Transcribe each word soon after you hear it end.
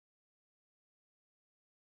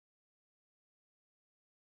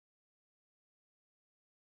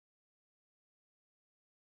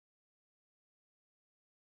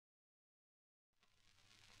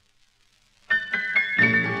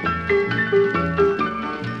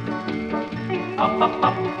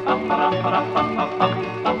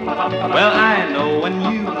Well, I know and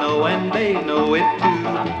you know and they know it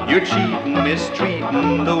too. You're cheating,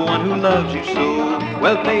 mistreating the one who loves you so.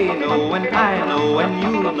 Well, they know and I know and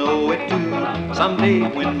you'll know it too. Someday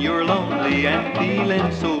when you're lonely and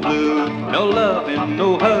feeling so blue, no loving,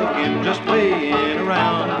 no hugging, just playing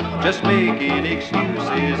around, just making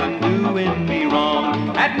excuses and doing me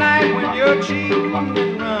wrong. At night when you're cheating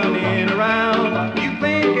and running around, you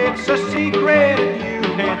think it's a secret and you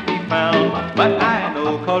can't be found. But I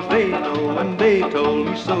know 'cause they know and they told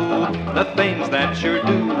me so, the things that you're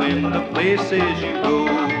doing, the places you go.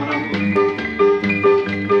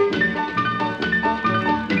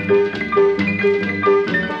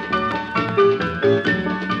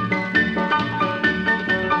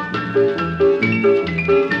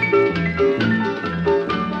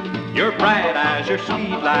 Your bright eyes, your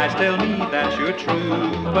sweet lies tell me that you're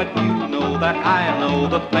true, but you know that I know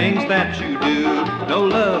the things that you do. No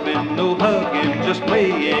loving, no hugging, just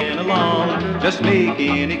playing along, just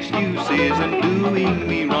making excuses and doing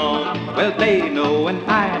me wrong. Well, they know and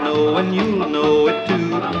I know and you'll know it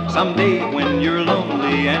too. Someday when you're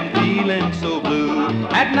lonely and feeling so blue,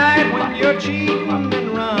 at night when you're cheating and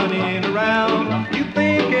running around, you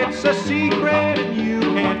think it's a secret and you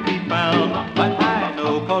can't be found. But I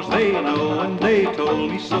know 'cause they know and they told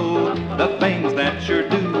me so, the things that you're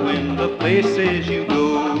doing, the places you go.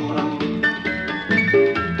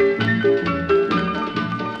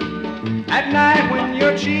 At night when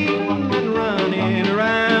you're cheating and running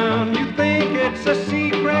around, you think it's a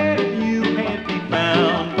secret and you can't be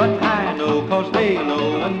found. But I know 'cause they know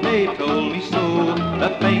and they told me so,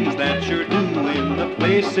 the things that you're doing, the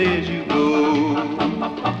places you go.